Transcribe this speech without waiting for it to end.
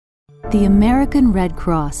The American Red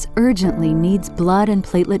Cross urgently needs blood and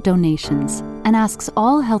platelet donations and asks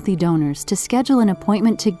all healthy donors to schedule an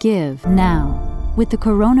appointment to give now. With the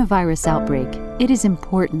coronavirus outbreak, it is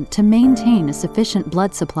important to maintain a sufficient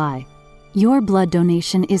blood supply. Your blood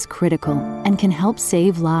donation is critical and can help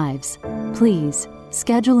save lives. Please,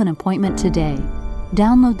 schedule an appointment today.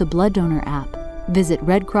 Download the Blood Donor app, visit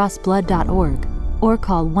redcrossblood.org, or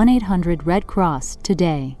call 1-800-RED-CROSS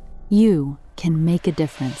today. You can make a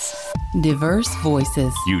difference. Diverse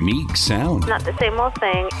voices. Unique sound. Not the same old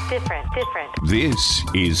thing. Different. This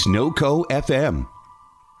is NoCo FM.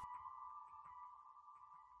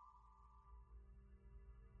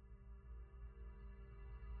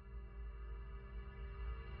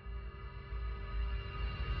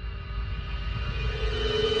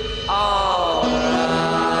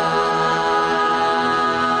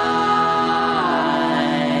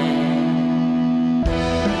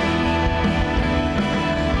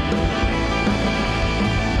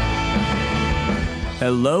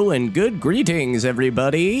 Hello and good greetings,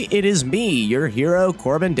 everybody. It is me, your hero,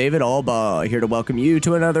 Corbin David Albaugh, here to welcome you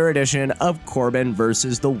to another edition of Corbin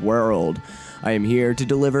vs. the World. I am here to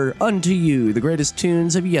deliver unto you the greatest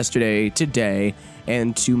tunes of yesterday, today,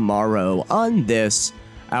 and tomorrow on this,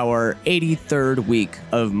 our 83rd week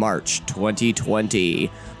of March 2020.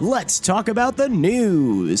 Let's talk about the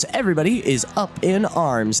news. Everybody is up in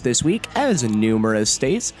arms this week as numerous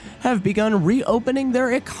states have begun reopening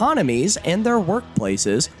their economies and their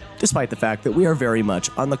workplaces, despite the fact that we are very much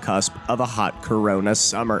on the cusp of a hot corona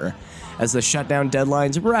summer. As the shutdown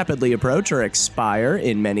deadlines rapidly approach or expire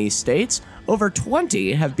in many states, over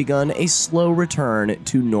 20 have begun a slow return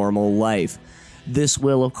to normal life. This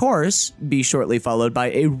will, of course, be shortly followed by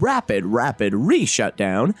a rapid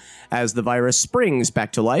re-shutdown as the virus springs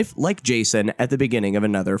back to life like Jason at the beginning of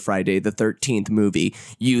another Friday the 13th movie.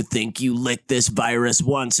 You think you licked this virus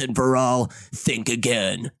once and for all? Think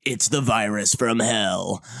again. It's the virus from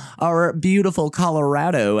hell. Our beautiful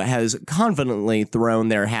Colorado has confidently thrown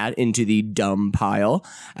their hat into the dumb pile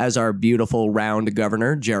as our beautiful round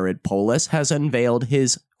governor, Jared Polis, has unveiled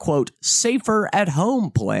his, quote, safer at home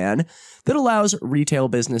plan that allows retail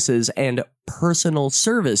businesses and personal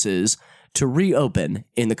services to reopen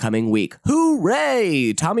in the coming week.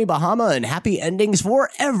 Hooray! Tommy Bahama and happy endings for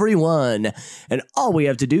everyone. And all we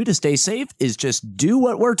have to do to stay safe is just do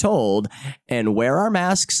what we're told and wear our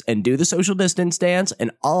masks and do the social distance dance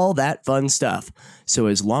and all that fun stuff. So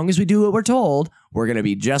as long as we do what we're told, we're going to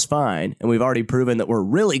be just fine. And we've already proven that we're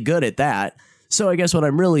really good at that. So I guess what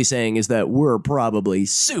I'm really saying is that we're probably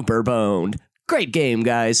super boned. Great game,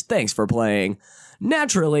 guys. Thanks for playing.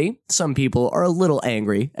 Naturally, some people are a little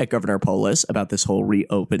angry at Governor Polis about this whole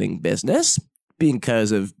reopening business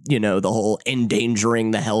because of, the whole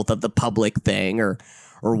endangering the health of the public thing or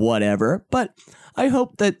whatever. But I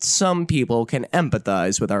hope that some people can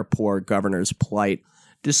empathize with our poor governor's plight.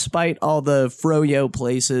 Despite all the froyo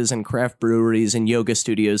places and craft breweries and yoga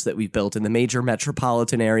studios that we've built in the major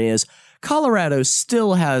metropolitan areas, Colorado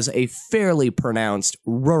still has a fairly pronounced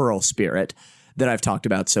rural spirit that I've talked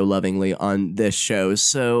about so lovingly on this show.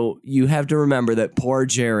 So you have to remember that poor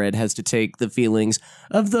Jared has to take the feelings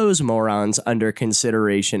of those morons under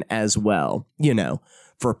consideration as well,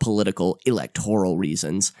 for political electoral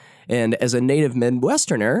reasons. And as a native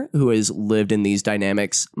Midwesterner who has lived in these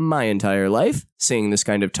dynamics my entire life, seeing this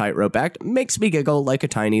kind of tightrope act makes me giggle like a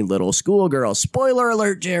tiny little schoolgirl. Spoiler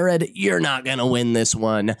alert, Jared, you're not gonna win this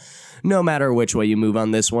one. No matter which way you move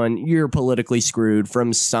on this one, you're politically screwed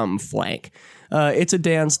from some flank. It's a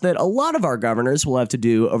dance that a lot of our governors will have to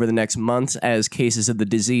do over the next months as cases of the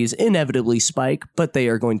disease inevitably spike, but they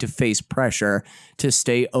are going to face pressure to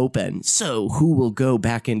stay open. So who will go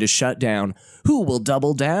back into shutdown? Who will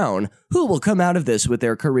double down? Who will come out of this with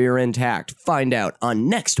their career intact? Find out on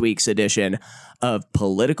next week's edition of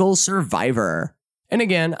Political Survivor. And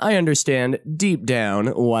again, I understand deep down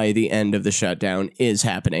why the end of the shutdown is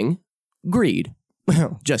happening. Greed.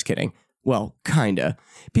 Well, just kidding. Well, kinda.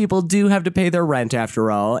 People do have to pay their rent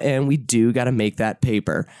after all, and we do gotta make that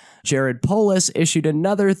paper. Jared Polis issued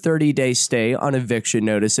another 30-day stay on eviction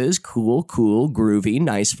notices. Cool, groovy,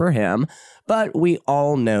 nice for him. But we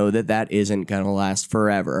all know that that isn't gonna last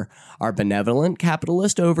forever. Our benevolent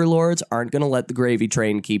capitalist overlords aren't gonna let the gravy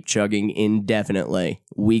train keep chugging indefinitely.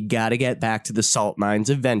 We gotta get back to the salt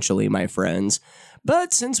mines eventually, my friends.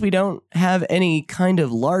 But since we don't have any kind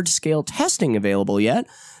of large-scale testing available yet,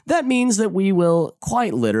 that means that we will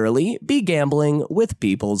quite literally be gambling with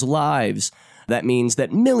people's lives. That means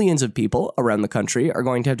that millions of people around the country are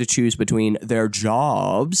going to have to choose between their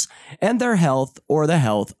jobs and their health or the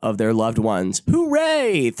health of their loved ones.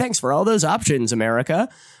 Hooray! Thanks for all those options, America.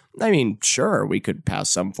 I mean, sure, we could pass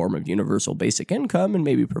some form of universal basic income and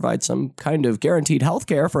maybe provide some kind of guaranteed health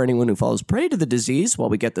care for anyone who falls prey to the disease while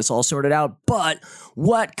we get this all sorted out. But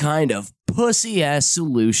what kind of pussy-ass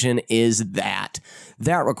solution is that?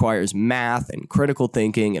 That requires math and critical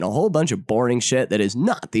thinking and a whole bunch of boring shit that is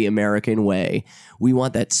not the American way. We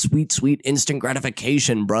want that sweet, sweet instant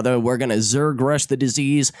gratification, brother. We're gonna Zerg rush the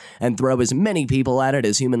disease and throw as many people at it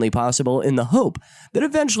as humanly possible in the hope that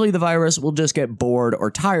eventually the virus will just get bored or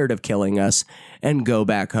tired of killing us and go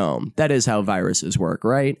back home. That is how viruses work,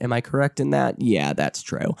 right? Am I correct in that? Yeah, that's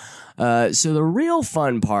true. So the real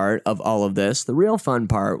fun part of all of this, the real fun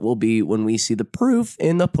part will be when we see the proof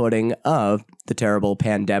in the pudding of the terrible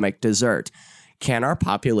pandemic dessert. Can our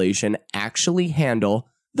population actually handle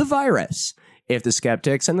the virus? If the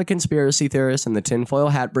skeptics and the conspiracy theorists and the tinfoil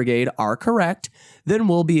hat brigade are correct, then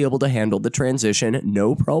we'll be able to handle the transition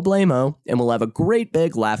no problemo, and we'll have a great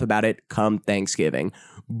big laugh about it come Thanksgiving.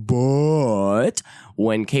 But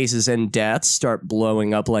when cases and deaths start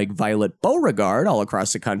blowing up like Violet Beauregard all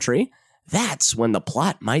across the country, that's when the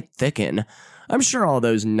plot might thicken. I'm sure all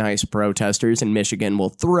those nice protesters in Michigan will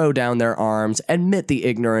throw down their arms, admit the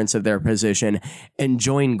ignorance of their position, and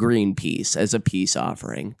join Greenpeace as a peace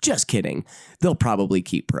offering. Just kidding. They'll probably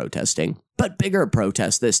keep protesting, but bigger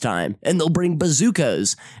protests this time, and they'll bring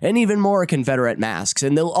bazookas and even more Confederate masks,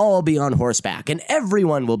 and they'll all be on horseback, and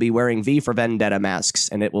everyone will be wearing V for Vendetta masks,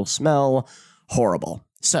 and it will smell horrible.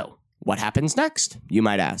 So, what happens next, you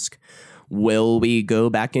might ask? Will we go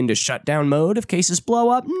back into shutdown mode if cases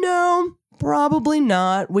blow up? No. Probably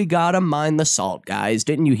not. We gotta mind the salt, guys.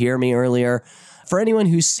 Didn't you hear me earlier? For anyone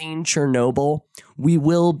who's seen Chernobyl, we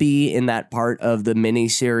will be in that part of the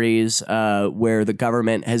miniseries where the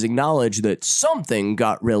government has acknowledged that something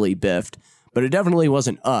got really biffed, but it definitely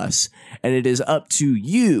wasn't us. And it is up to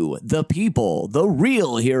you, the people, the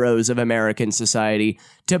real heroes of American society,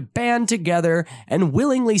 to band together and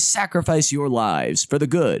willingly sacrifice your lives for the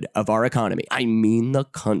good of our economy. I mean the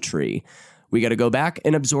country. We got to go back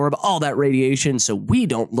and absorb all that radiation so we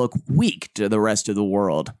don't look weak to the rest of the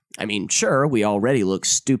world. I mean, sure, we already look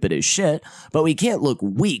stupid as shit, but we can't look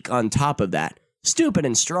weak on top of that. Stupid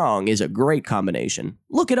and strong is a great combination.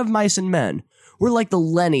 Look at Of Mice and Men. We're like the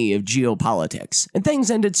Lenny of geopolitics, and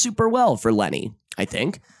things ended super well for Lenny, I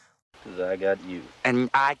think. 'Cause I got you. And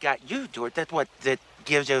I got you, George. That's what that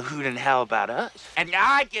gives a hoot in hell about us. And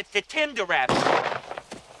I get the Tinder rap.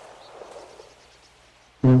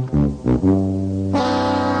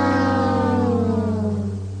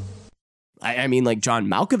 I mean, like John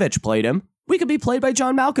Malkovich played him. We could be played by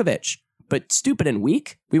John Malkovich. But stupid and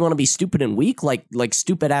weak? We want to be stupid and weak? Like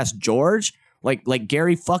stupid-ass George? Like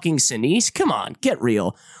Gary fucking Sinise? Come on, get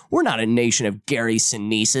real. We're not a nation of Gary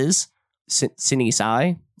Sinises. Sinise?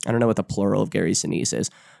 I don't know what the plural of Gary Sinise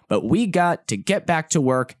is. But we got to get back to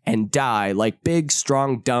work and die like big,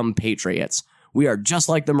 strong, dumb patriots. We are just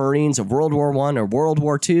like the Marines of World War I or World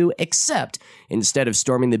War II, except instead of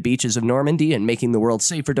storming the beaches of Normandy and making the world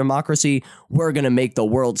safe for democracy, we're going to make the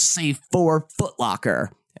world safe for Foot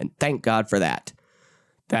Locker. And thank God for that.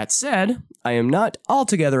 That said, I am not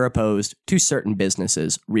altogether opposed to certain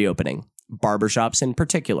businesses reopening, barbershops in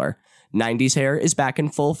particular. 90s hair is back in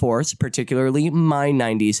full force, particularly my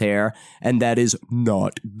 90s hair, and that is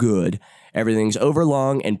not good. Everything's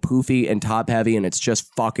overlong and poofy and top heavy, and it's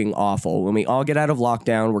just fucking awful. When we all get out of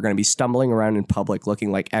lockdown, we're going to be stumbling around in public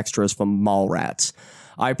looking like extras from Mallrats.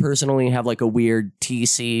 I personally have like a weird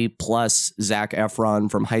TC plus Zac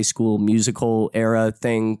Efron from High School Musical era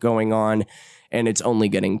thing going on, and it's only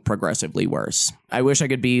getting progressively worse. I wish I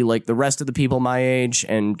could be like the rest of the people my age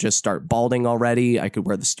and just start balding already. I could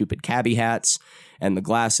wear the stupid cabbie hats and the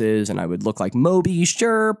glasses, and I would look like Moby,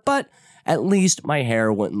 sure, but at least my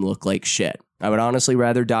hair wouldn't look like shit. I would honestly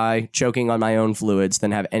rather die choking on my own fluids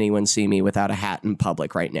than have anyone see me without a hat in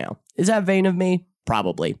public right now. Is that vain of me?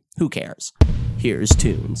 Probably. Who cares? Here's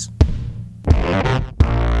Tunes.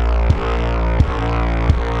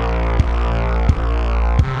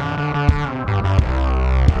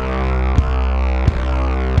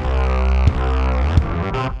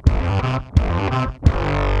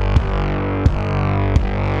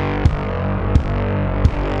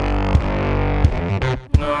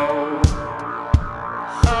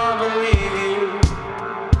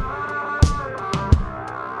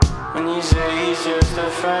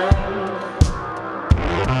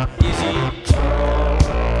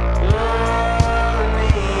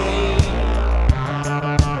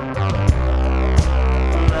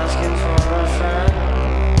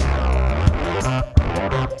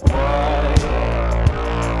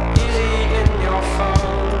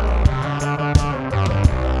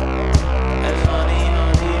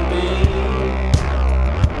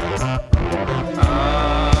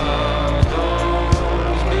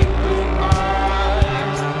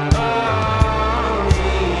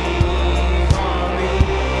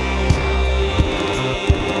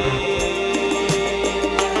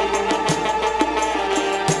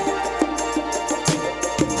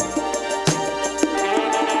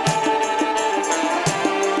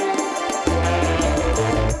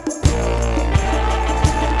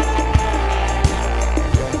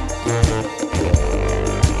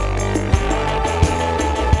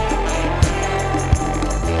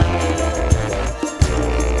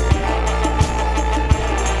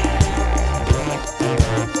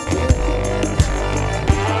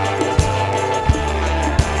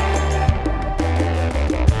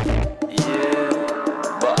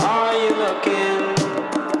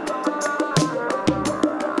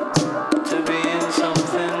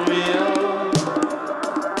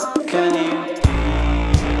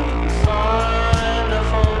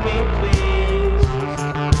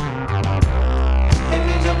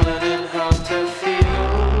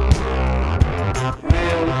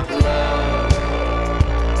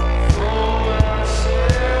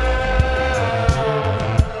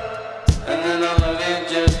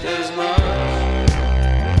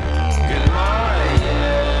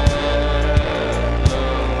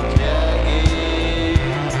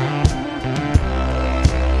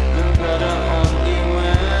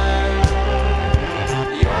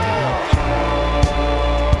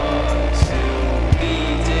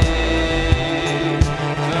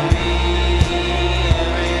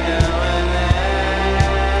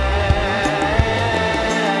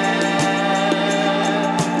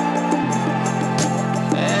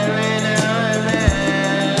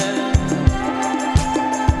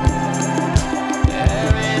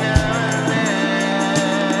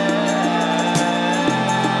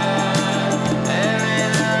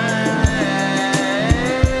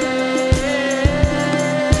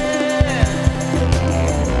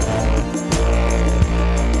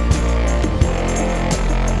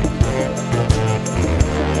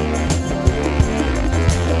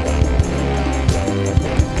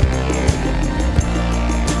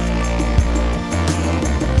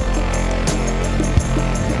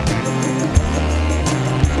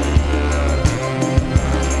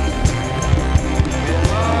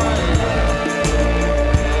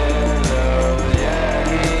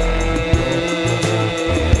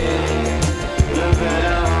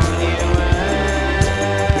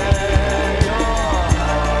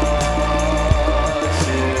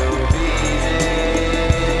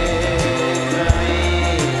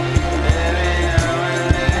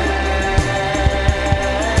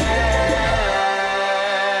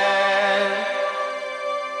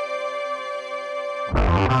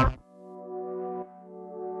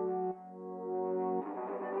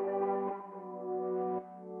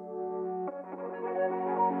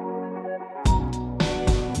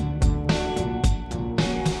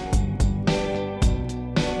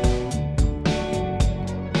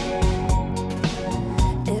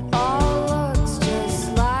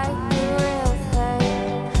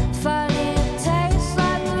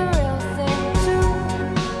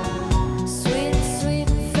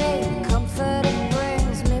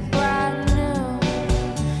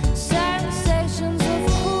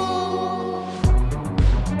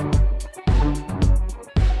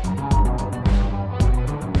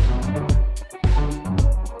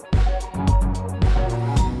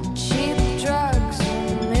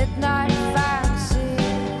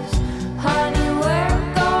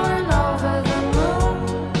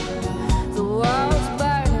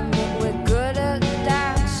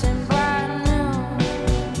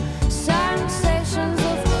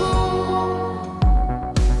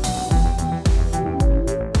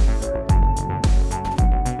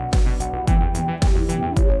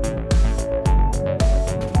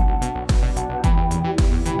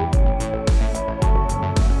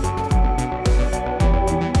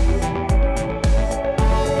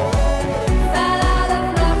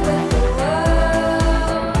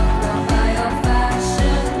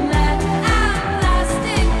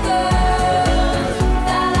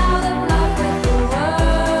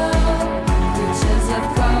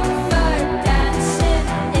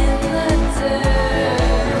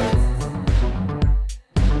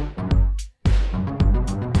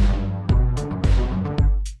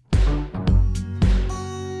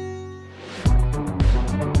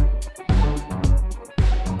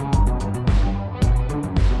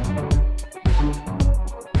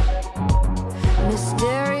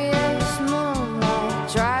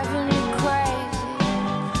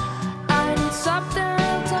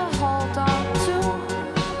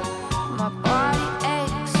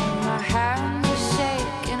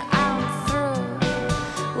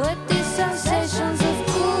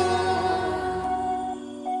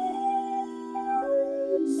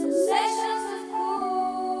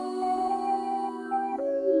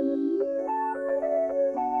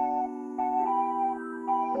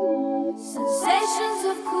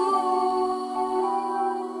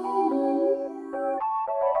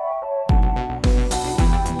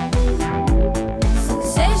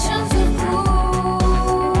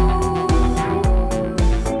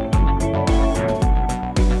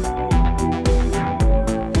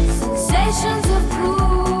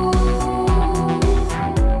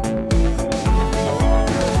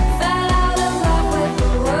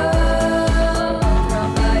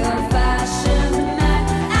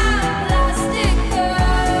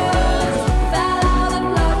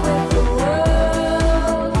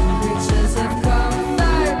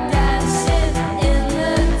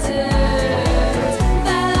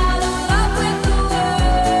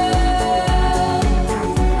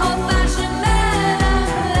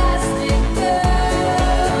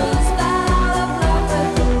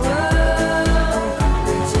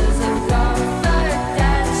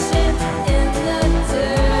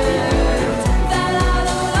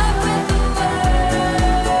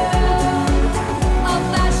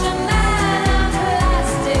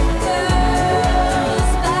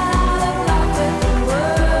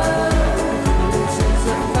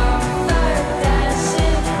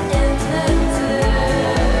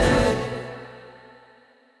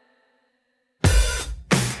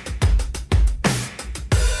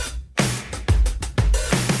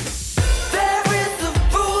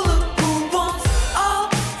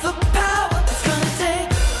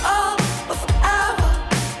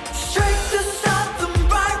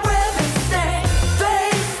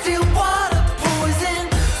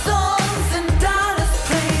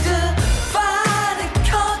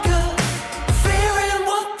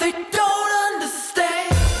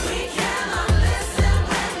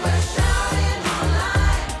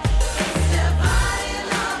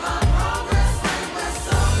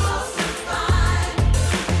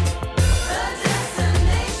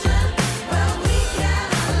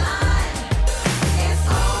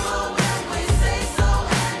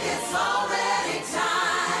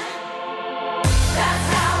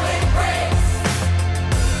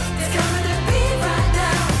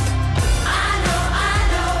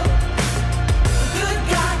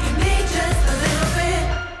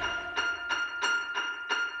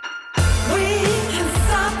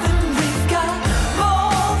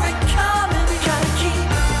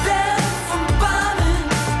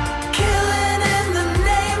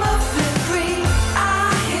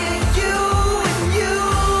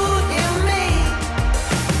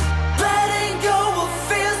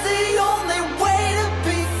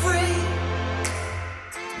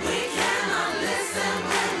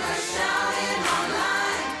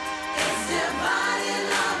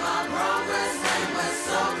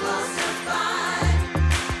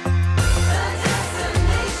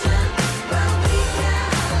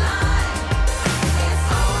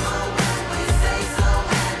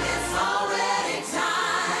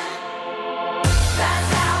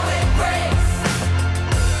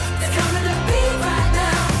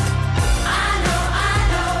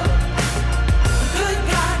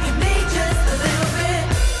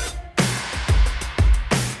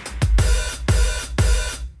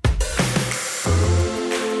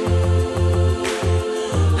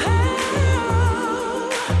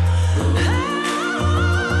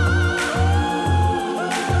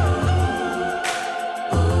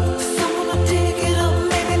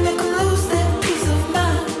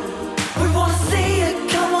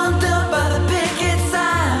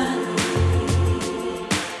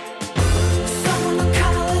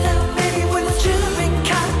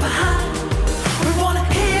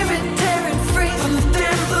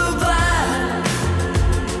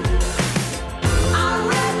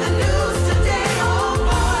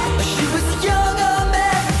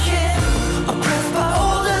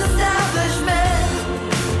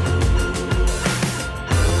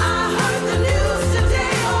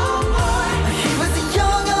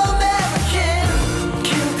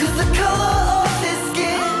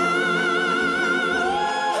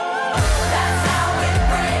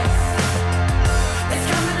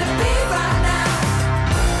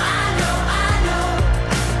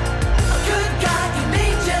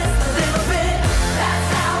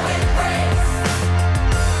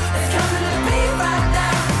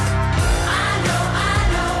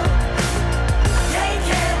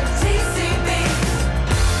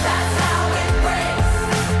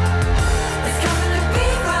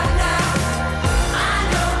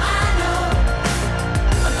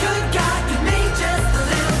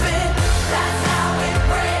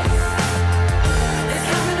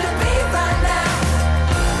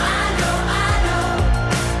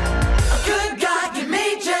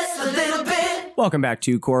 Welcome back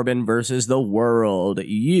to Corbin versus the World.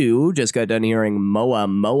 You just got done hearing Moa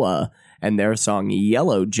Moa and their song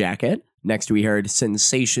Yellow Jacket. Next we heard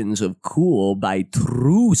Sensations of Cool by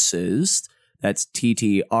Truces. That's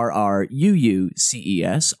T-T-R-R-U-U-C-E-S,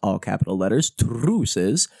 all capital letters,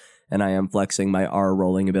 Truces. And I am flexing my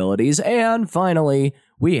R-rolling abilities. And finally,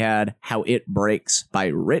 we had How It Breaks by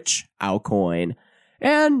Rich Aucoin.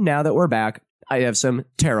 And now that we're back, I have some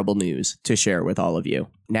terrible news to share with all of you.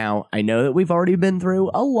 Now, I know that we've already been through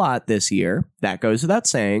a lot this year. That goes without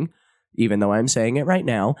saying, even though I'm saying it right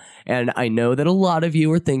now. And I know that a lot of you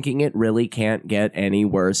are thinking it really can't get any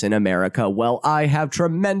worse in America. Well, I have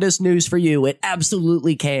tremendous news for you. It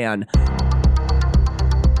absolutely can.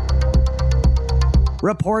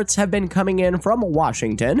 Reports have been coming in from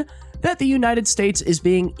Washington that the United States is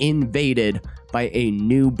being invaded by a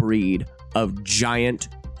new breed of giant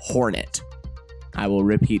hornet. I will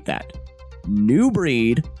repeat that. New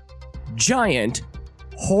breed, giant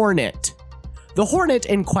hornet. The hornet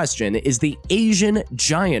in question is the Asian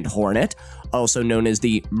giant hornet, also known as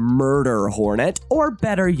the murder hornet, or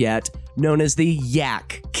better yet, known as the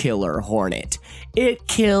yak killer hornet. It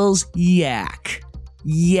kills yak.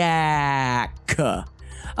 Yak.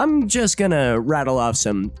 I'm just gonna rattle off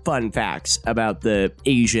some fun facts about the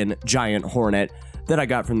Asian giant hornet that I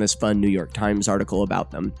got from this fun New York Times article about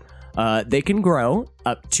them. They can grow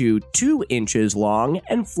up to 2 inches long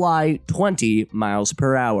and fly 20 miles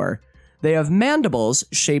per hour. They have mandibles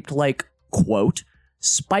shaped like, quote,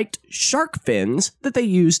 spiked shark fins that they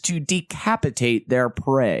use to decapitate their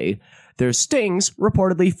prey. Their stings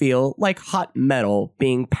reportedly feel like hot metal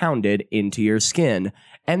being pounded into your skin,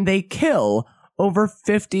 and they kill over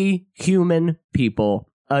 50 human people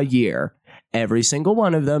a year. Every single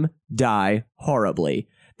one of them die horribly.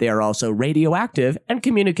 They are also radioactive and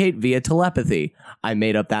communicate via telepathy. I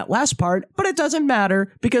made up that last part, but it doesn't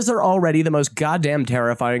matter because they're already the most goddamn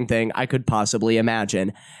terrifying thing I could possibly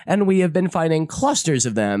imagine. And we have been finding clusters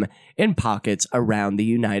of them in pockets around the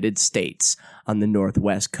United States on the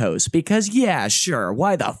northwest coast. Because yeah, sure,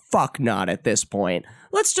 why the fuck not at this point?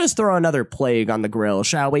 Let's just throw another plague on the grill,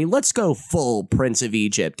 shall we? Let's go full Prince of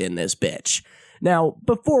Egypt in this bitch. Now,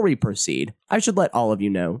 before we proceed, I should let all of you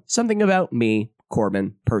know something about me,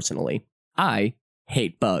 Corbin, personally. I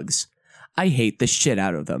hate bugs. I hate the shit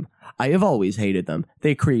out of them. I have always hated them.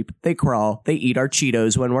 They creep, they crawl, they eat our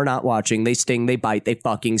Cheetos when we're not watching, they sting, they bite, they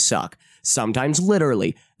fucking suck. Sometimes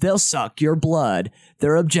literally, they'll suck your blood.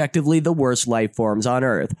 They're objectively the worst life forms on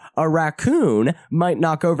Earth. A raccoon might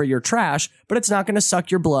knock over your trash, but it's not going to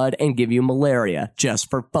suck your blood and give you malaria just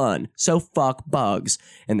for fun. So fuck bugs.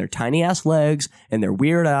 And their tiny ass legs, and their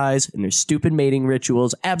weird eyes, and their stupid mating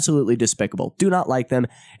rituals, absolutely despicable. Do not like them,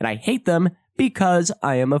 and I hate them because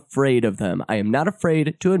I am afraid of them. I am not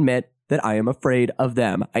afraid to admit that I am afraid of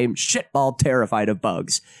them. I am shitball terrified of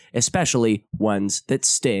bugs, especially ones that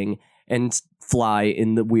sting and fly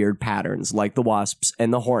in the weird patterns like the wasps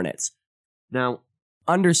and the hornets. Now,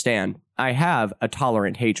 understand, I have a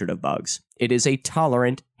tolerant hatred of bugs. It is a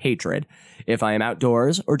tolerant hatred. If I am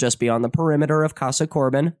outdoors or just beyond the perimeter of Casa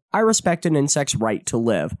Corbin, I respect an insect's right to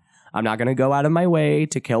live. I'm not going to go out of my way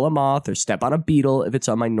to kill a moth or step on a beetle if it's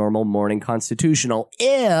on my normal morning constitutional.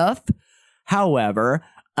 If, however,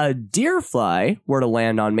 a deer fly were to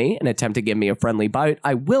land on me and attempt to give me a friendly bite,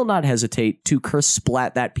 I will not hesitate to curse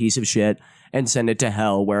splat that piece of shit and send it to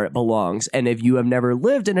hell where it belongs. And if you have never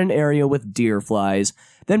lived in an area with deer flies,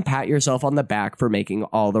 then pat yourself on the back for making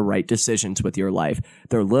all the right decisions with your life.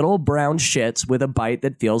 They're little brown shits with a bite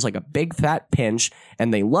that feels like a big fat pinch,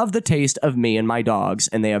 and they love the taste of me and my dogs,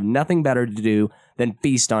 and they have nothing better to do than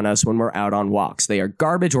feast on us when we're out on walks. They are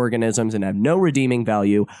garbage organisms and have no redeeming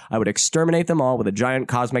value. I would exterminate them all with a giant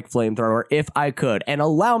cosmic flamethrower if I could. And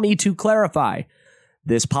allow me to clarify,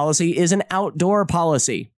 this policy is an outdoor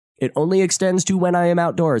policy. It only extends to when I am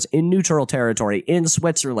outdoors, in neutral territory, in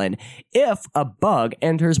Switzerland. If a bug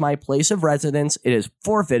enters my place of residence, it has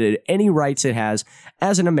forfeited any rights it has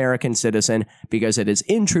as an American citizen because it has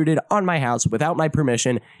intruded on my house without my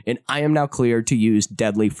permission, and I am now cleared to use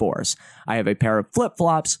deadly force. I have a pair of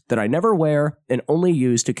flip-flops that I never wear and only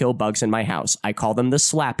use to kill bugs in my house. I call them the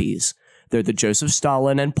Slappies. They're the Joseph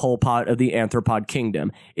Stalin and Pol Pot of the Anthropod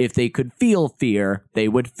Kingdom. If they could feel fear, they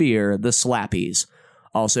would fear the Slappies.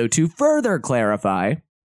 Also, to further clarify,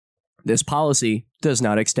 this policy does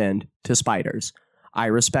not extend to spiders. I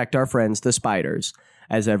respect our friends, the spiders.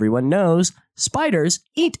 As everyone knows, spiders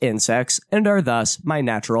eat insects and are thus my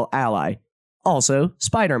natural ally. Also,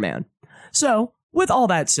 Spider-Man. So, with all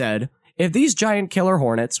that said, if these giant killer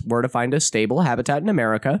hornets were to find a stable habitat in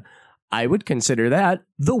America, I would consider that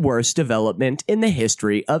the worst development in the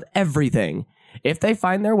history of everything. If they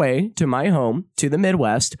find their way to my home, to the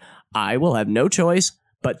Midwest, I will have no choice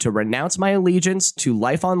but to renounce my allegiance to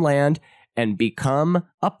life on land and become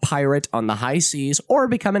a pirate on the high seas or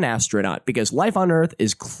become an astronaut, because life on Earth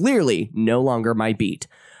is clearly no longer my beat.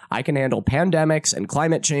 I can handle pandemics and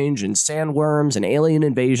climate change and sandworms and alien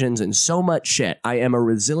invasions and so much shit. I am a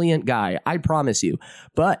resilient guy, I promise you.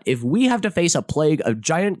 But if we have to face a plague of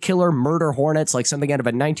giant killer murder hornets like something out of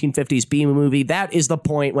a 1950s B movie, that is the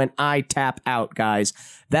point when I tap out, guys.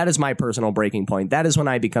 That is my personal breaking point. That is when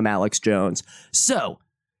I become Alex Jones. So,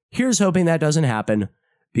 here's hoping that doesn't happen,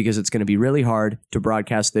 because it's going to be really hard to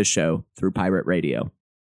broadcast this show through pirate radio.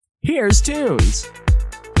 Here's Tunes.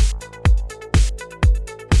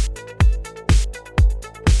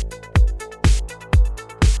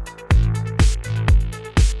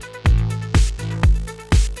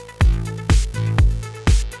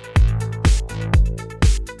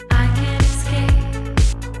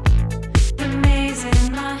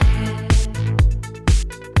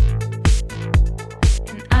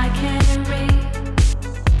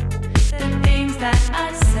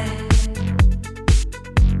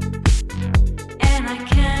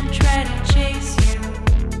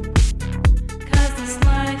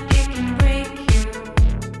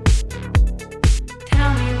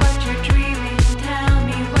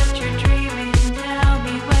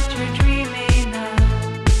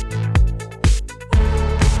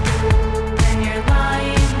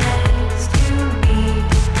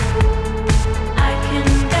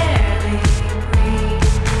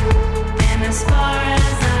 As far as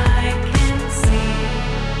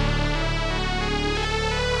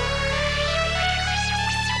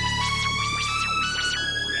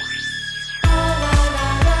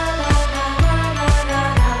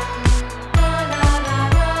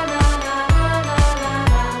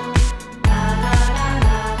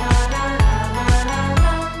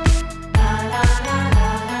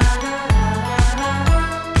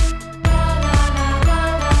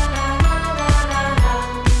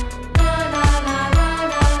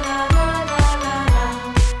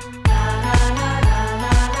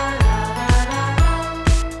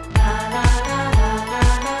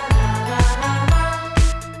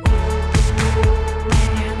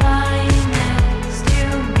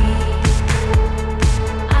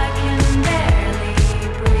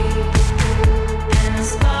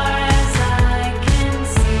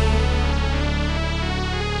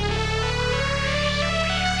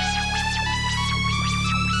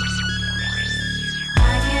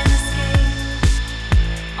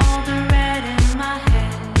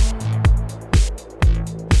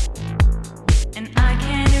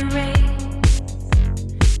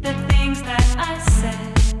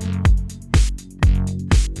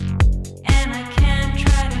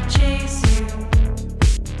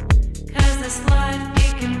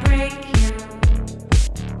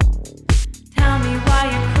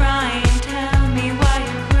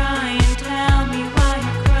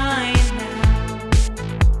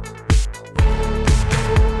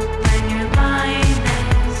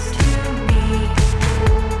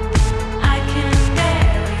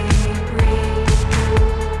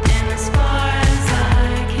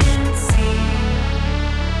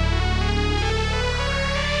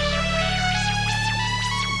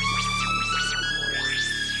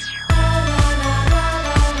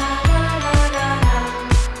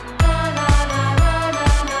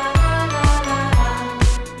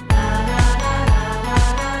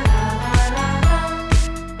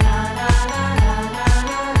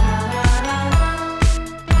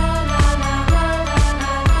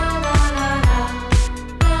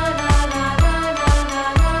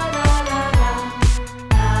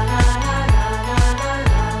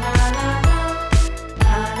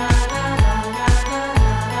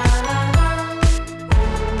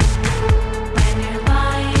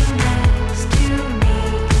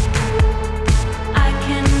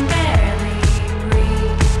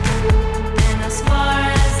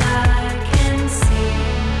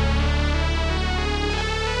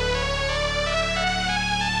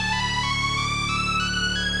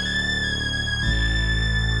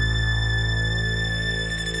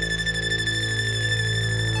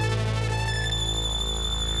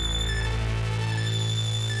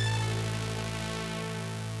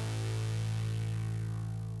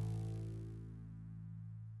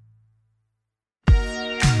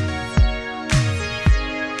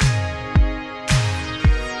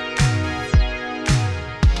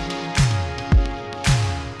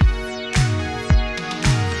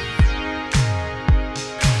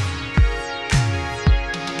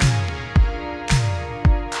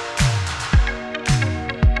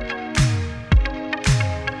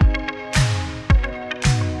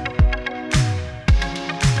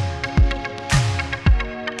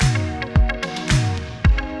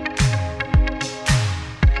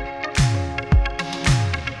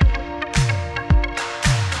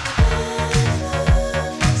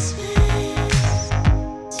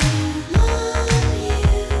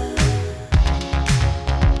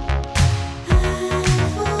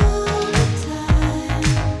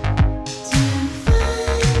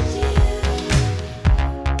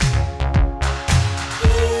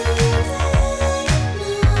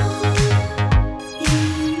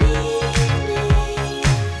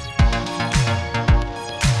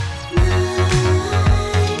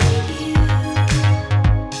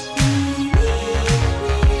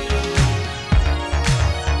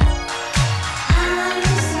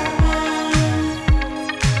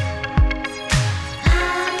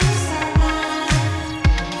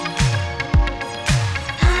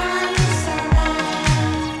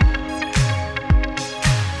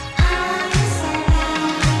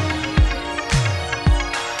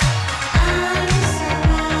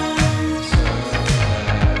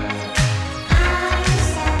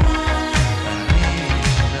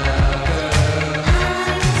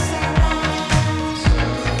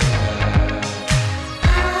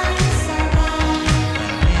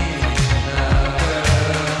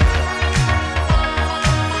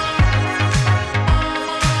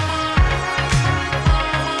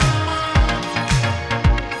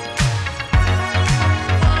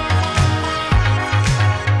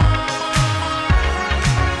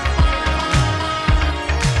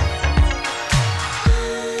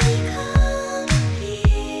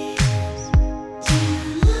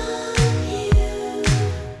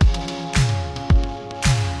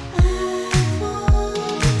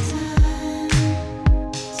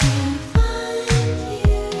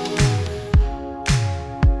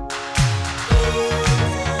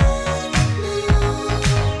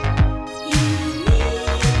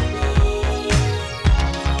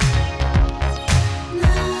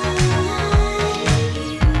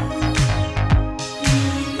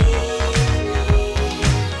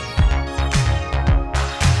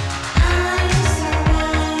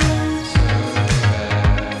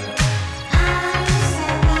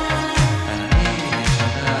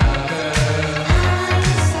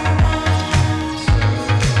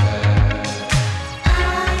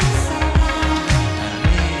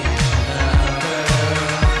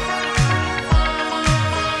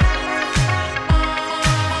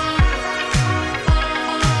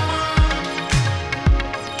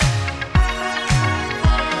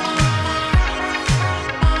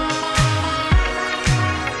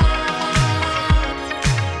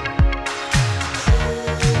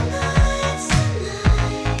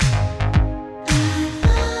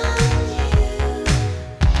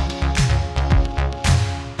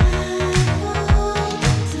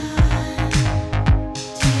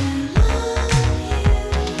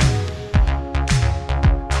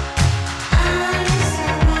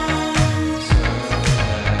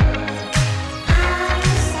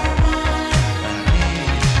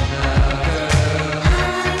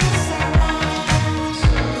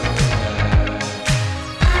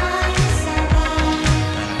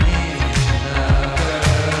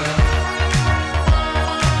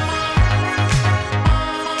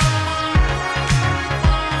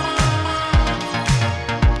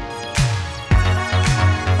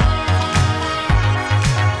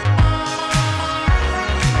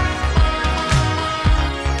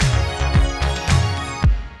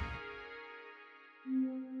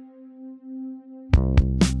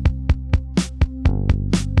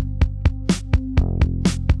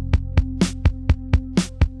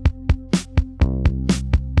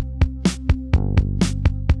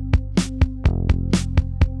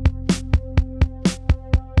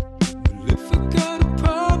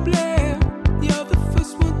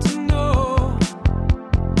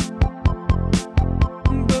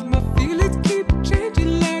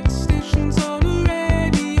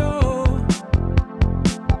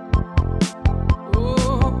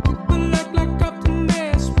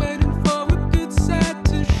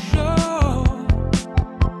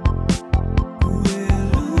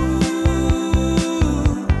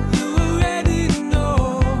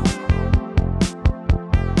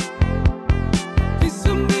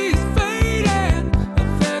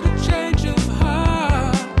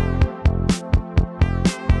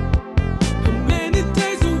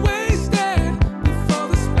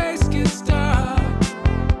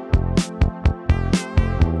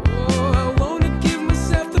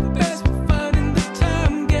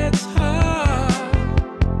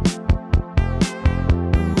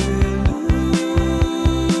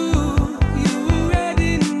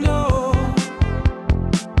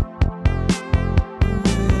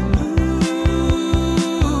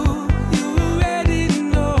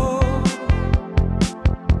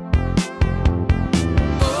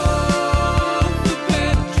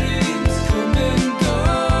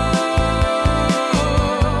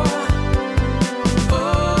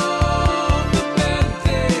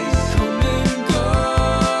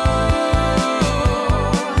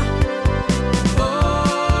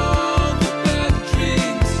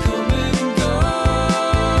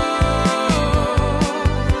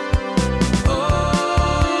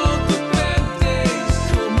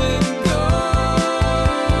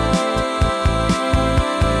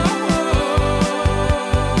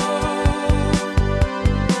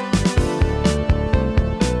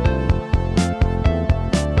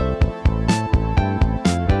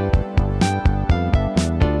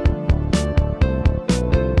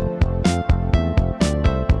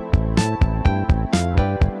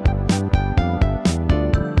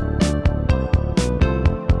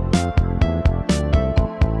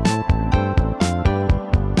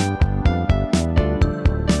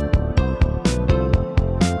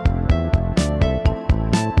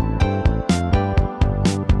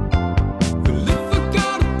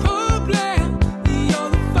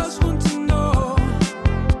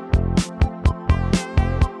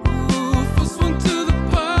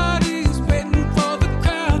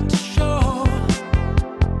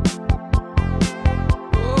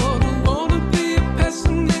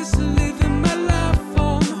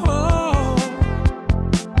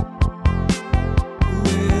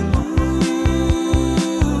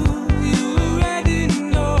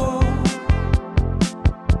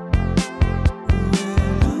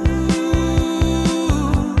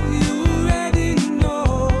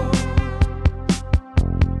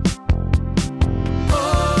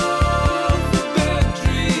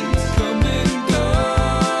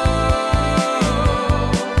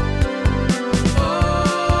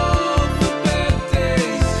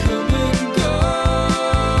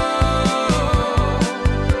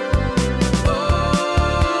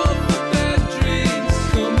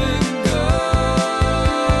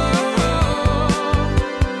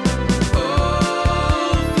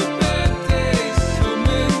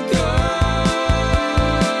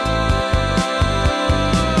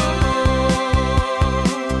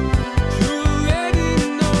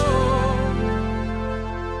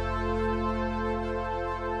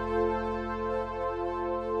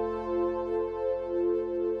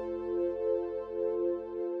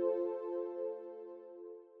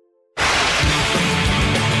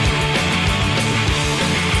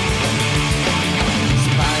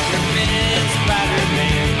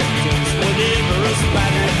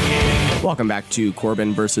Welcome back to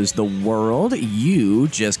Corbin versus the World. You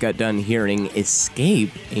just got done hearing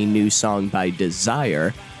Escape, a new song by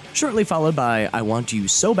Desire, shortly followed by I Want You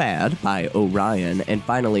So Bad by Orion, and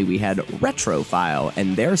finally we had Retrophile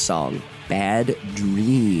and their song Bad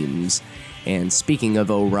Dreams. And speaking of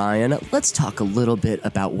Orion, let's talk a little bit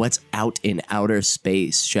about what's out in outer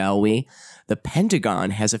space, shall we? The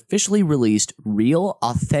Pentagon has officially released real,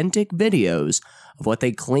 authentic videos of what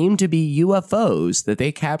they claim to be UFOs that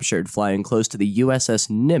they captured flying close to the USS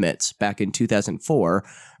Nimitz back in 2004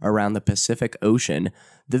 around the Pacific Ocean.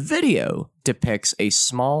 The video depicts a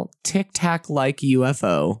small tic-tac-like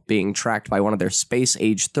UFO being tracked by one of their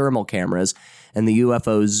space-age thermal cameras, and the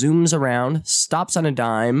UFO zooms around, stops on a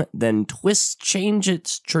dime, then changes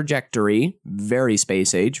its trajectory, very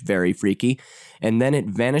space-age, very freaky, and then it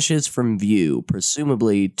vanishes from view,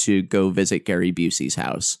 presumably to go visit Gary Busey's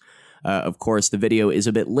house. Of course, the video is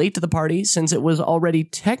a bit late to the party since it was already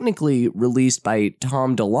technically released by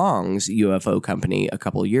Tom DeLonge's UFO company a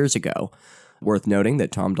couple years ago. Worth noting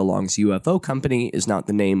that Tom DeLonge's UFO company is not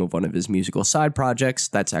the name of one of his musical side projects,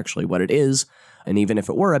 that's actually what it is, and even if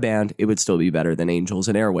it were a band, it would still be better than Angels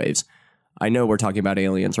and Airwaves. I know we're talking about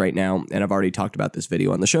aliens right now, and I've already talked about this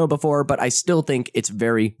video on the show before, but I still think it's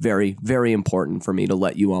very, very, very important for me to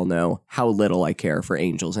let you all know how little I care for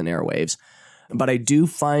Angels and Airwaves. But I do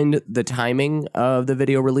find the timing of the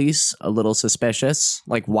video release a little suspicious.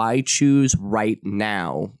 Like, why choose right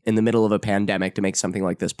now in the middle of a pandemic to make something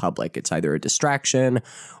like this public? It's either a distraction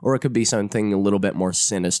or it could be something a little bit more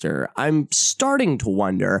sinister. I'm starting to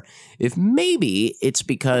wonder if maybe it's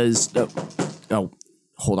because... Oh,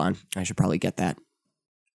 hold on. I should probably get that.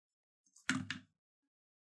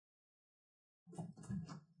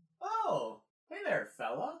 Oh, hey there,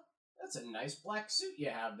 fella. That's a nice black suit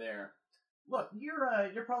you have there. Look,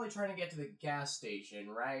 you're probably trying to get to the gas station,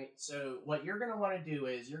 right? So what you're going to want to do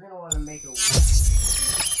is you're going to want to make a...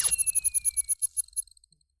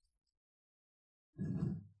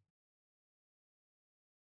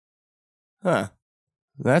 Huh.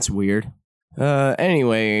 That's weird.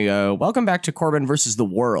 Anyway, welcome back to Corbin versus the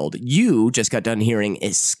World. You just got done hearing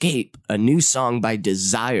Escape, a new song by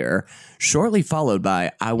Desire, shortly followed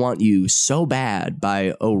by I Want You So Bad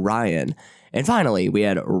by Orion. And finally, we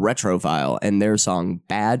had Retrophile and their song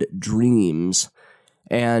Bad Dreams.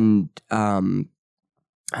 And, oh,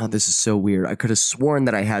 this is so weird. I could have sworn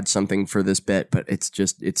that I had something for this bit, but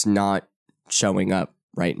it's not showing up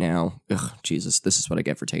right now. Ugh, Jesus, this is what I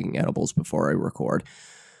get for taking edibles before I record.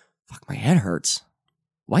 Fuck, my head hurts.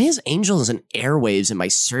 Why is Angels and Airwaves in my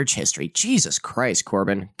search history? Jesus Christ,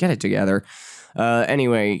 Corbin, get it together.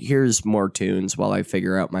 Anyway, here's more tunes while I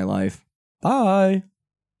figure out my life. Bye.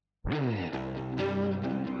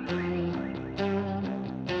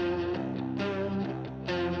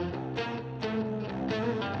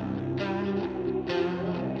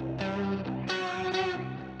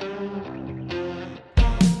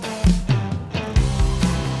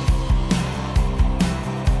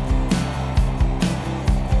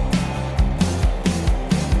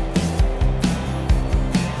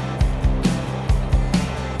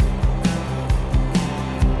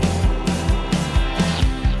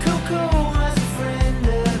 Cocoa was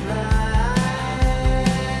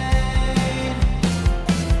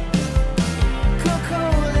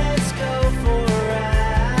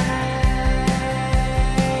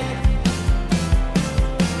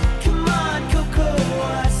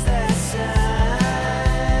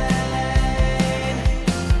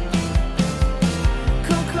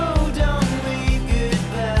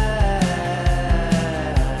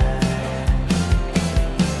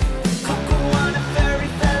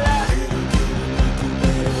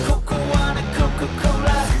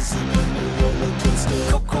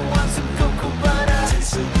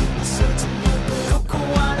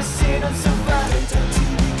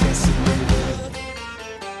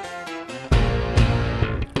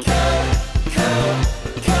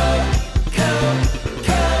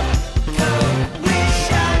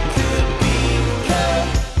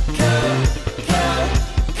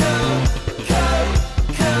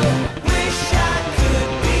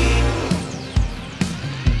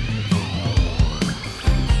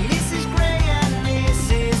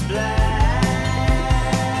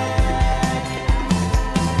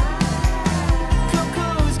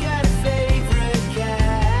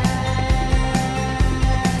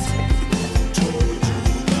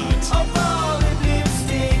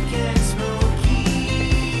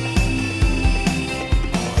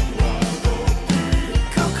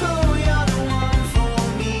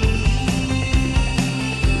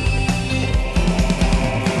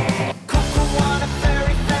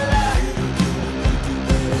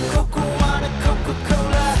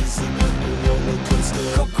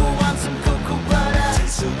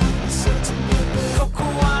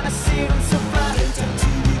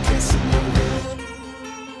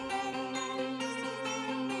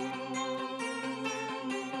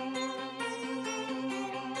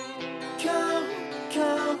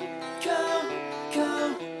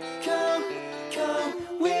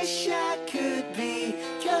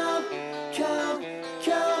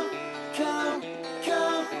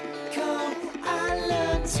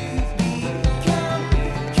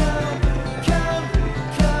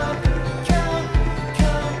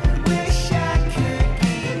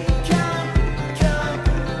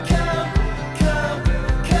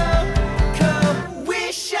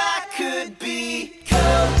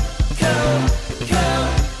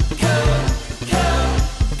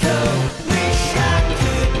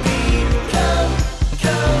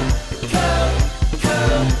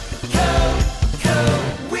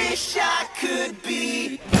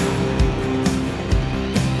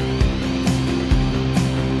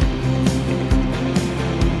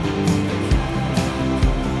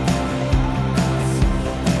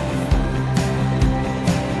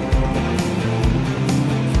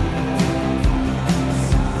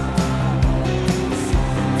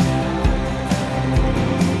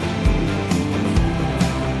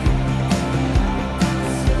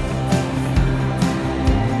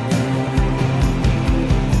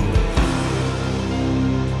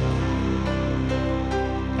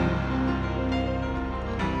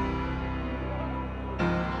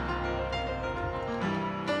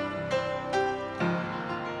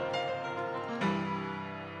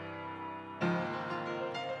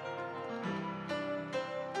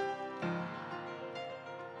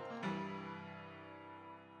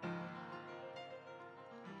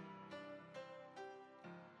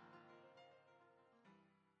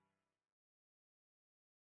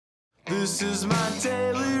This is my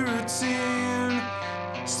daily routine.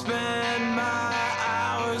 Spend my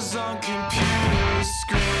hours on computer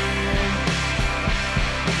screen.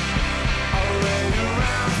 I'll lay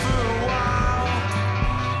around for a while,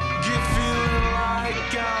 get feeling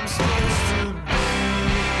like I'm supposed to be.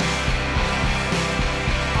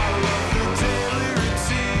 I love the daily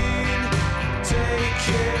routine, take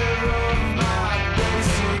care of my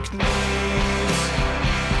basic needs.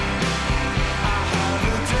 I have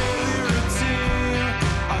a daily routine,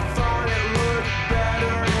 I thought it looked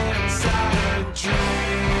better inside a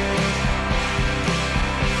dream.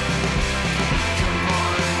 Come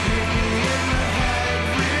on and hit me in the head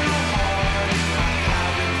real hard. I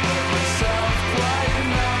haven't hurt myself quite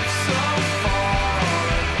enough so far.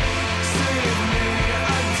 Save me,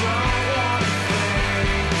 I don't wanna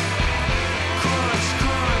think. Crunch,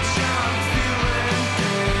 crunch, I'm feeling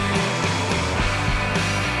pain.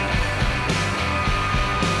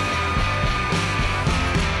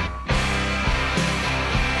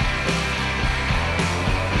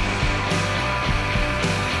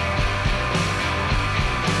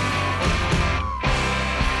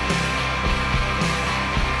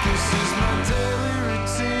 This is my daily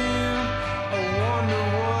routine. I wonder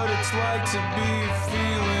what it's like to be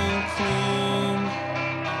feeling clean.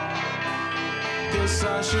 Guess I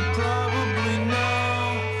should probably know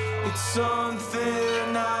it's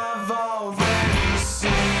something I've already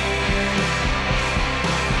seen.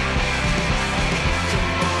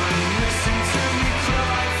 Come on and listen to me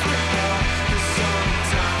cry for help, 'cause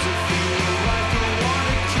sometimes I feel like I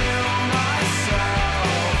wanna kill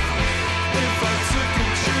myself. If I took a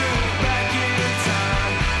trip back in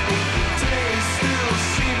time, would the days still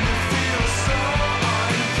seem to feel so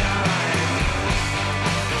unkind?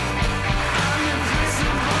 I'm in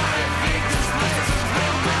prison, but I think this place is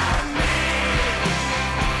built by me.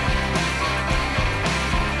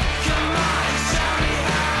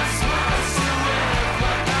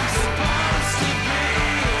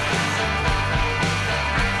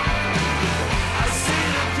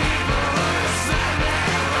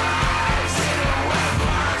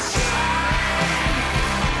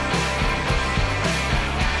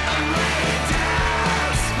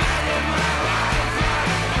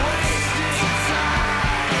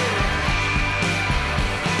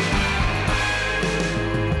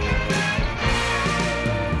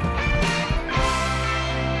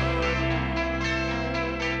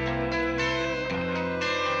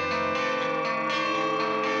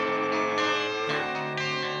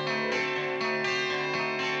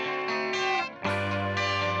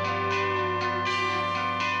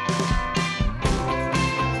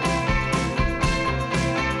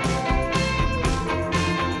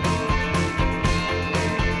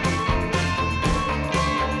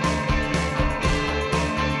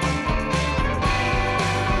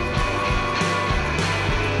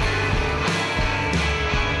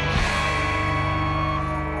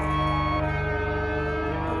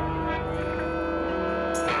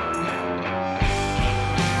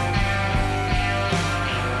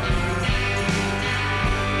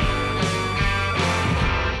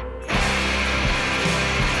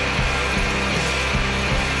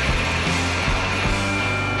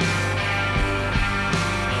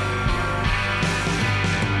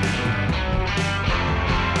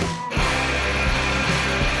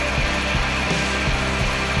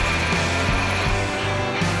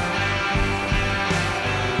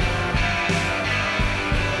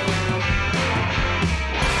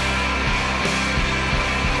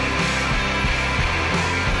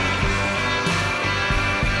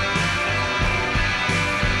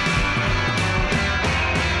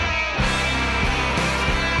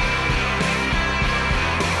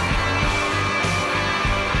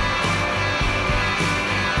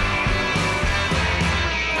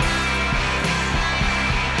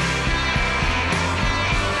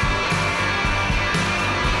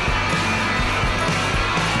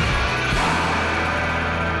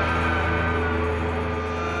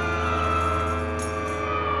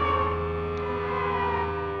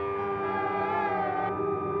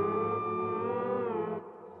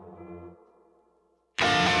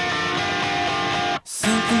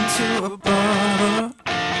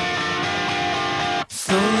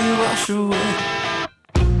 wash away.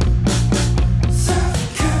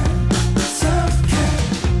 Self-care, self-care,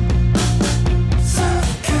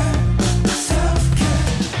 self-care,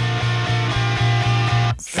 self-care.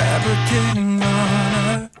 Fabricating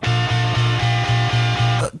honor,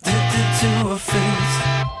 addicted to a face.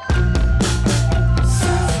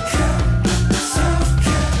 Self-care,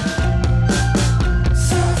 self-care,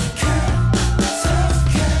 self-care,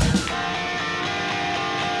 self-care.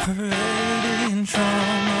 Heredity and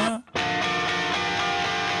trauma,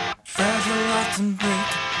 fragile often break.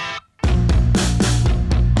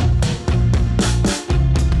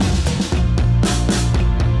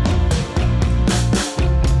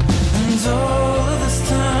 And all of this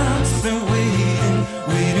time's been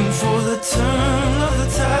waiting for the turn of the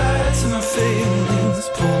tides, and my failings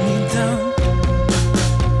pull me down.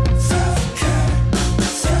 Self-care,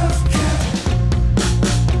 self-care,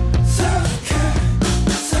 self-care,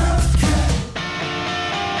 self-care.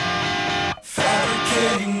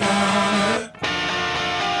 Fabricating honor,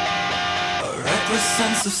 a reckless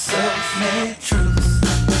sense of self-made truth.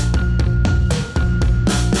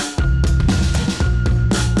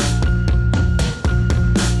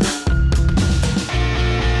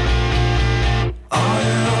 All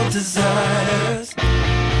your old desires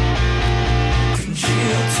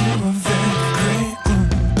congeal to a very great gloom.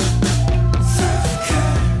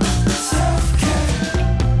 Self-care, self-care,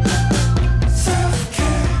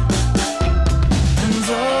 self-care. And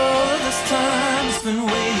all of this time's been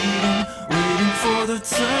waiting for the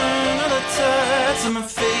turn of the tides, and my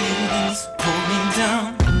failings pull me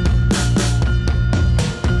down.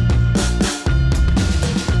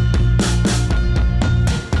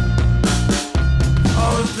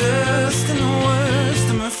 All the best and the worst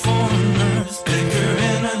of my foreigners, bigger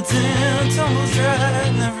in a den, tumble dry,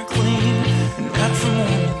 never clean, and not from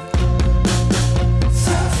home.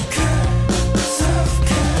 Self-care,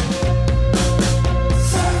 self-care,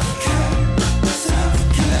 self-care,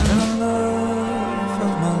 self-care. And the love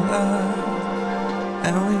of my life,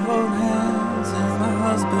 and we hold hands and my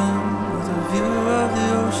husband with a view of the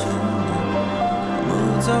ocean. And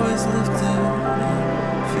mood's always lifted,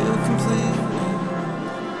 and feel complete.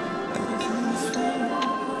 Everything's fine.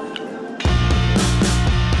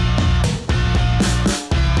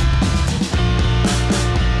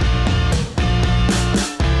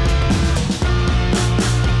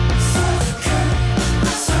 Self-care,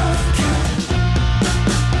 self-care,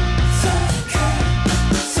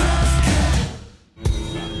 self-care, self-care.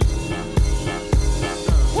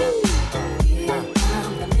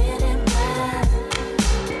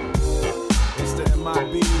 It's the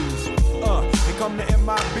MIBs. Here come the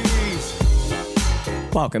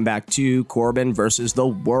MIBs. Welcome back to Corbin versus the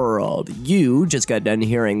World. You just got done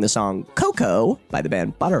hearing the song Coco by the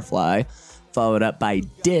band Butterfly, followed up by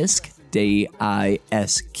Disc,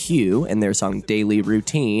 D-I-S-Q, and their song Daily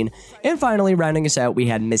Routine. And finally, rounding us out, we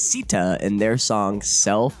had Mesita and their song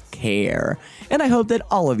Self-Care. And I hope that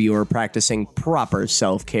all of you are practicing proper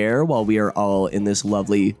self-care while we are all in this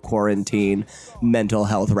lovely quarantine, mental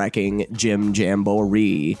health wrecking gym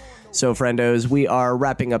jamboree. So, friendos, we are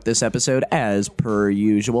wrapping up this episode as per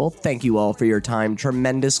usual. Thank you all for your time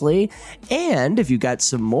tremendously. And if you got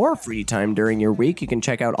some more free time during your week, you can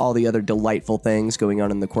check out all the other delightful things going on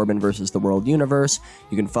in the Corbin versus the World universe.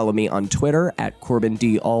 You can follow me on Twitter at Corbin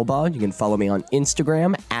D. Albaugh. You can follow me on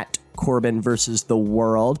Instagram at Corbin versus the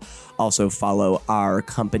World. Also follow our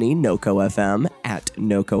company, NoCo FM, at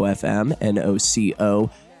NoCo FM, N-O-C-O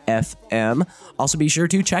FM. Also be sure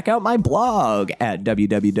to check out my blog at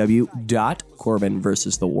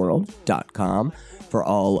www.corbinversustheworld.com for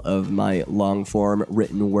all of my long-form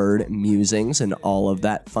written word musings and all of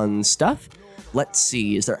that fun stuff. Let's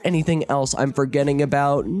see, is there anything else I'm forgetting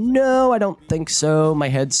about? No, I don't think so. My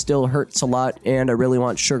head still hurts a lot and I really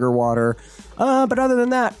want sugar water. But other than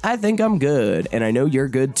that, I think I'm good, and I know you're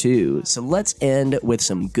good too. So let's end with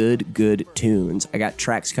some good tunes. I got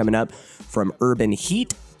tracks coming up from Urban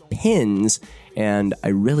Heat, Pins, and I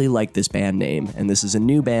really like this band name. And this is a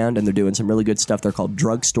new band, and they're doing some really good stuff. They're called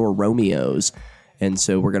Drugstore Romeos. And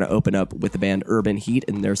so we're going to open up with the band Urban Heat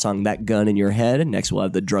and their song That Gun in Your Head. Next, we'll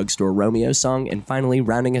have the Drugstore Romeo song. And finally,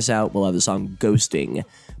 rounding us out, we'll have the song Ghosting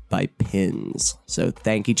by Pins. So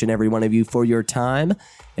thank each and every one of you for your time.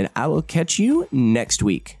 And I will catch you next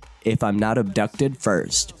week, if I'm not abducted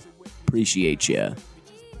first. Appreciate ya.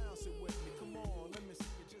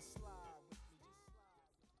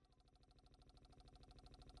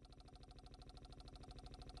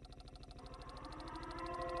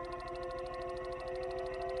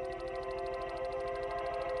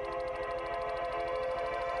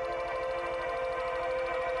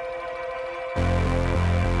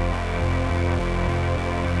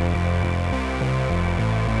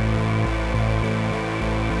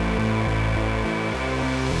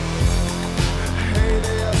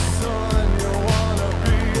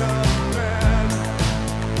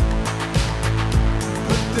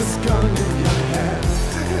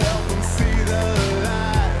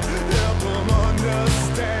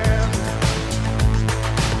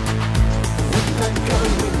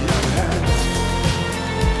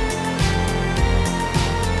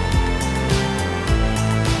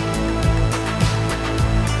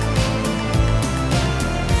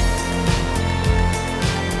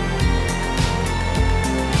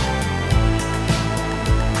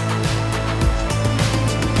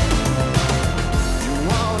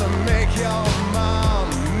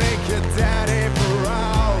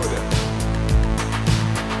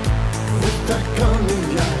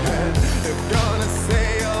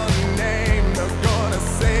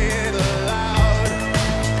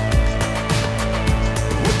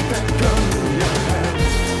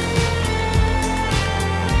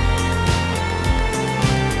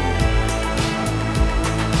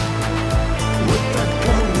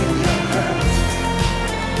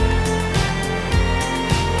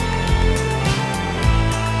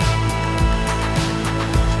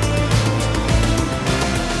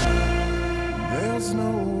 There's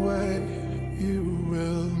no way you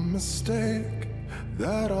will mistake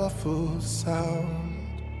that awful sound.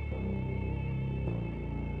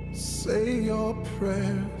 Say your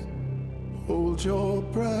prayers, hold your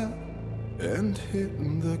breath, and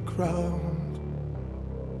hit the ground.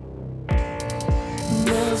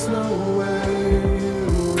 There's no way you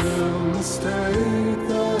will mistake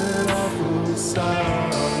that awful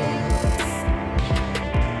sound.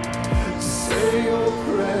 Say your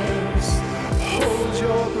prayers, hold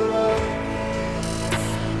your breath,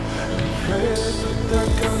 and pray that the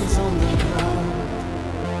guns on the ground.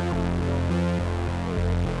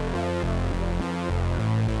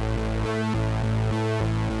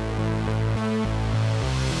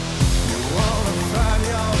 You wanna find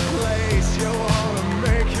your place, you wanna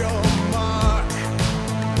make your mark.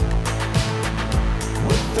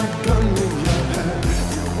 With the gun in your hand,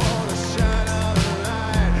 you wanna shine a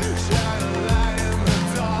light in the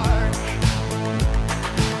dark.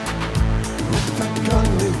 With the gun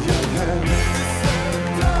in your hand,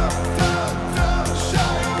 don't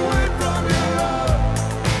shy away from your love.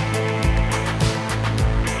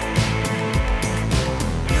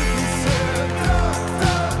 You said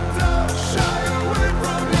don't shy away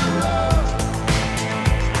from your love.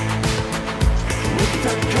 With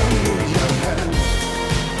the gun in your hand.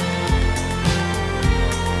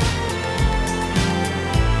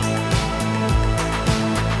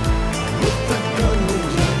 With the gun in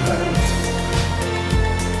your hand.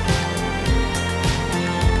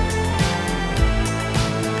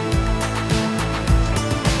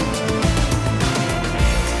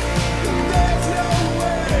 There's no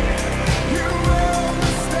way you will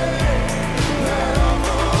mistake that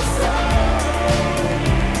awful sound.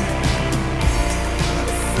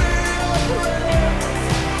 Say your prayers,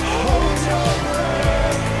 hold your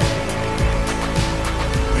breath,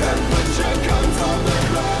 and put your guns on the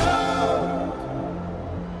ground.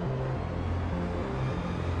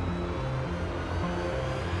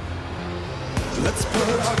 Let's put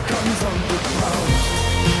our guns on the ground.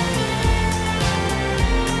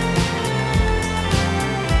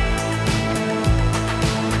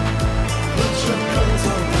 Put your guns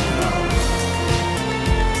on the ground.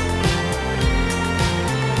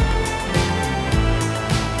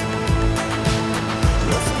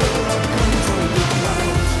 Let's put our guns on the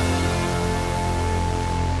ground.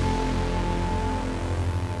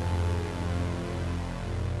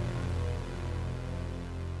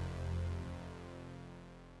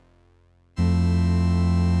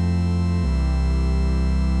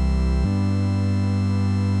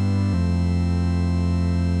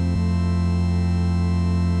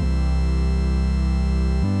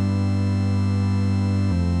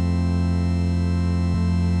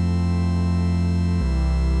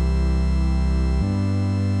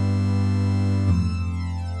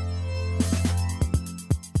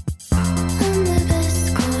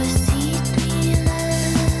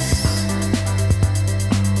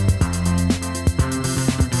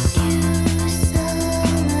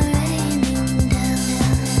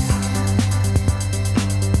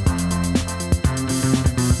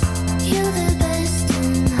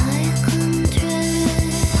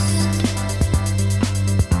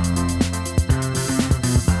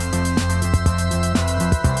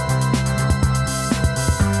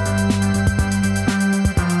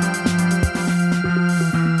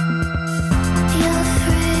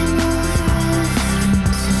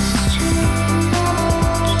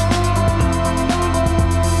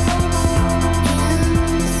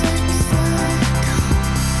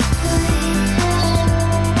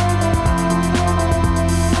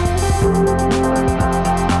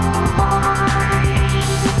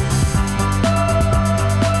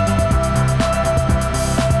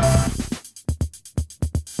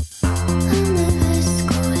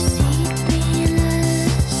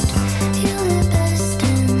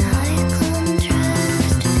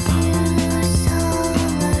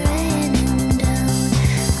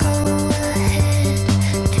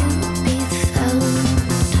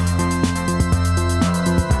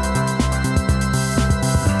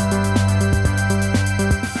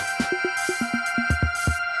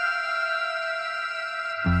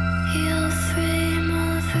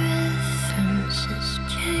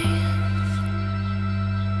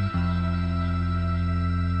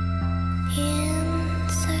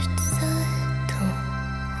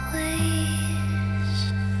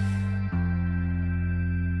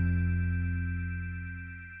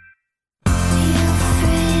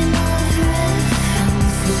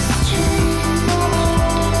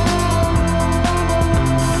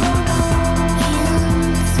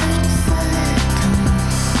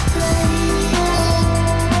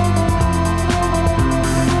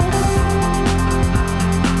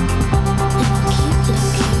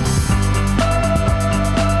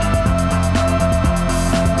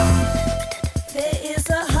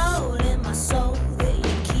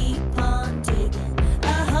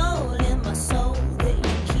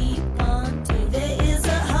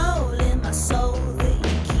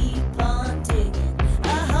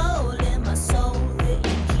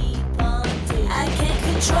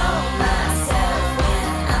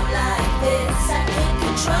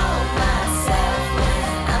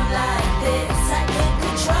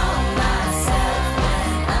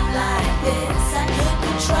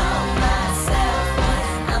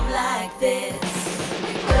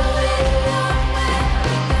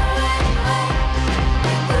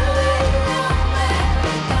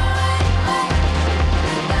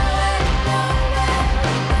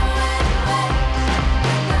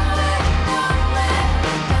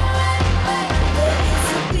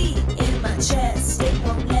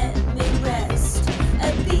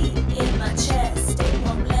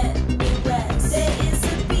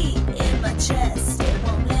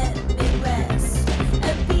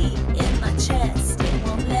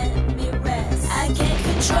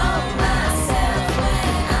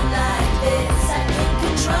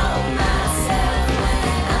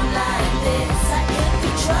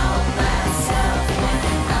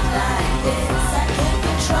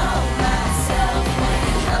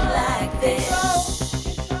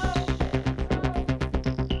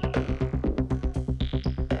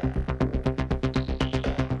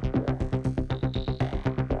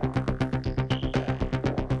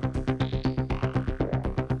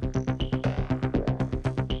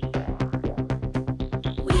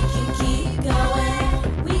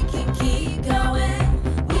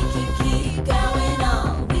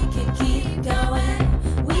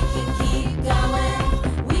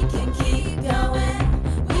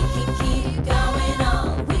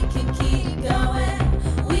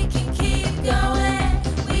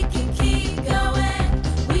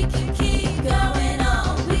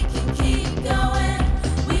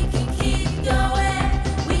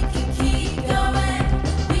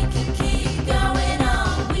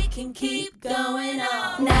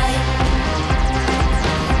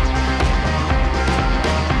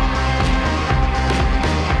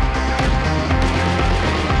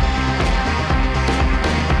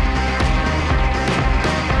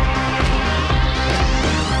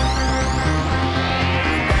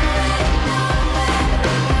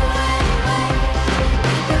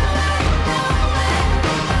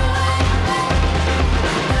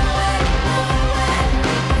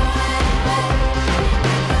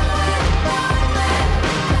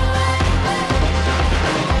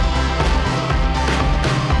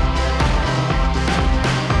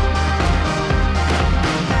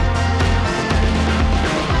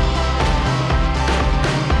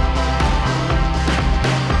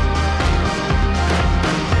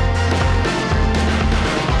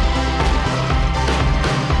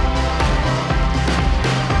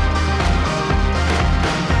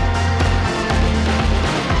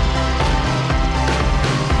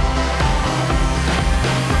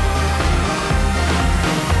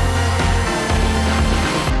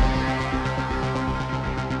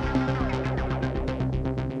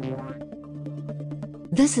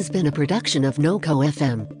 This has been a production of NoCo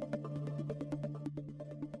FM.